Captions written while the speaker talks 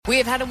We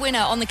have had a winner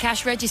on the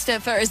cash register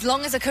for as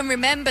long as I can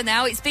remember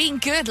now. It's been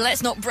good.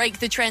 Let's not break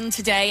the trend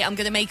today. I'm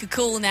going to make a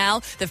call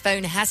now. The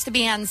phone has to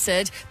be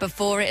answered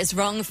before it is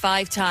rung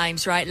 5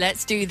 times. Right,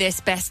 let's do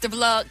this. Best of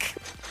luck.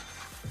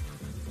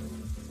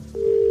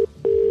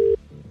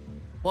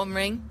 One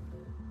ring.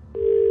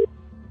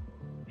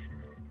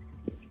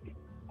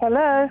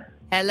 Hello?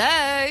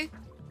 Hello?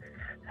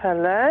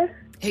 Hello?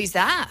 Who's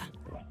that?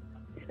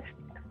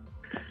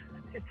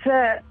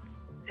 Are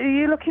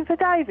you looking for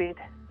David?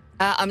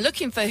 I'm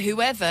looking for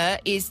whoever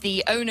is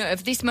the owner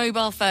of this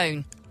mobile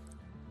phone.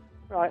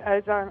 Right,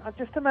 hold on.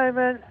 Just a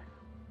moment.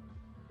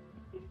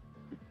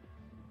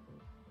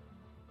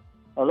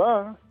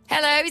 Hello?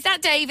 Hello, is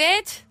that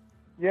David?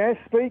 Yes,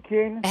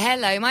 speaking.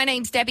 Hello, my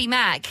name's Debbie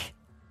Mack.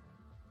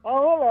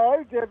 Oh,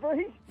 hello,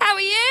 Debbie. How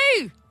are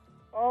you?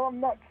 Oh,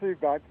 I'm not too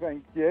bad,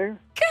 thank you.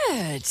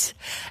 Good.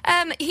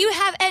 You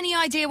have any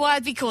idea why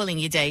I'd be calling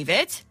you,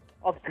 David?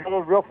 I've got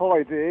a rough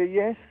idea,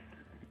 yes.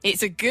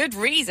 It's a good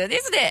reason,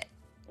 isn't it?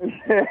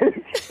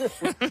 Yes.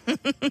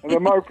 And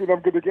I'm hoping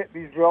I'm going to get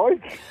these right.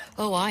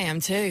 Oh, I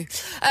am too.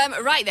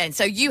 Right then,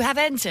 so you have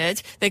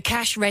entered the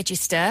cash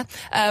register,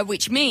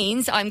 which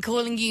means I'm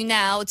calling you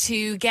now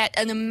to get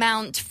an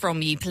amount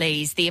from you,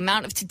 please. The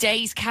amount of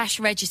today's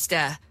cash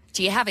register.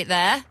 Do you have it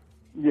there?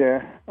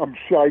 Yeah, I'm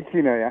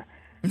shaking here.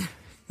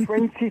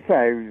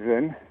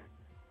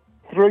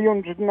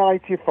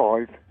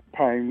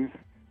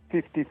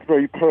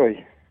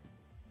 £20,385.53p.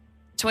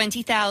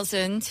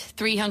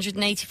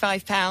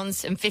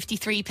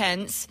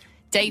 £20,385.53.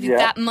 David, Yeah.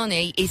 that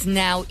money is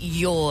now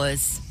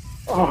yours.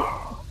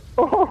 Oh,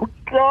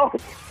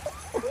 God.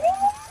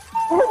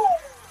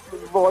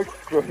 My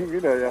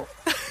screaming here.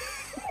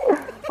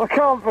 I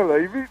can't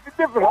believe it. It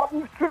never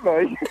happens to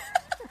me.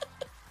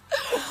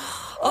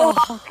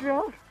 Oh,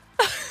 God.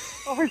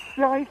 I was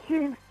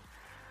shaking.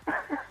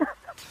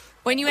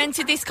 When you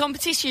entered this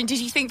competition, did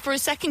you think for a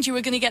second you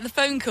were going to get the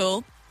phone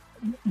call?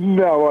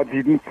 No, I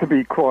didn't, to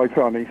be quite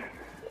honest.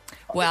 I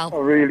Well,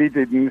 really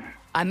didn't.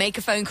 I make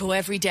a phone call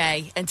every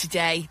day, and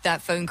today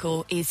that phone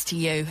call is to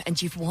you,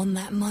 and you've won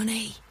that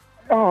money.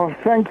 Oh,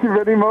 thank you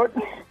very much.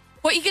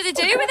 What are you going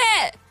to do with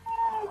it?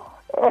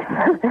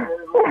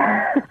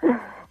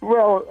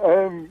 Well,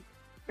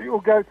 it will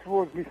go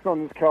towards my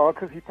son's car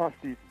because he passed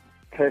his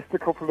test a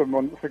couple of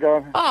months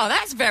ago. Oh,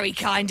 that's very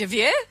kind of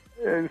you.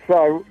 And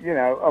so,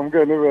 I'm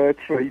going to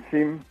treat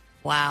him.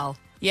 Wow.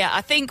 Yeah,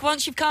 I think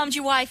once you've calmed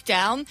your wife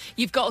down,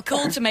 you've got a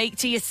call to make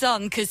to your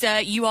son because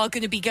you are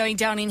going to be going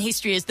down in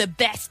history as the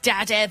best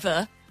dad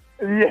ever.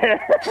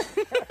 Yeah.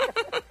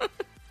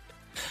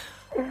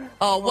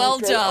 Oh, well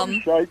done.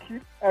 I'm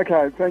shaking.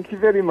 Okay, thank you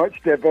very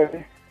much,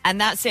 Debbie. And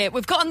that's it.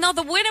 We've got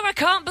another winner, I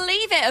can't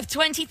believe it, of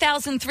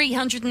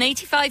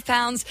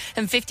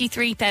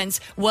 £20,385.53.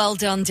 Well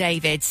done,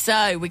 David.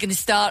 So we're going to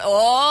start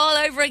all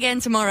over again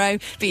tomorrow.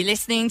 Be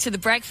listening to The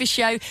Breakfast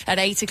Show at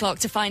 8 o'clock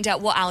to find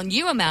out what our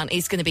new amount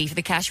is going to be for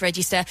the cash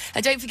register.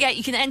 And don't forget,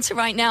 you can enter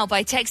right now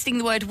by texting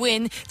the word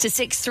WIN to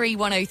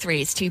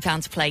 63103. It's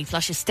 £2 to play,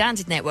 plus a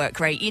standard network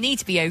rate. You need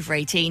to be over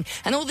 18.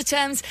 And all the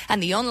terms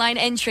and the online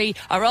entry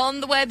are on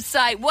the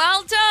website.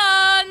 Well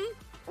done!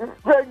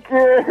 Thank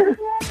you.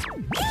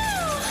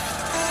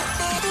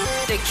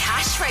 The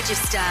cash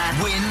register.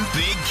 Win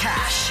big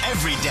cash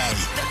every day.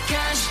 The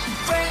cash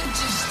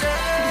register.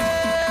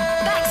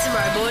 Back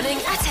tomorrow morning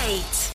at 8.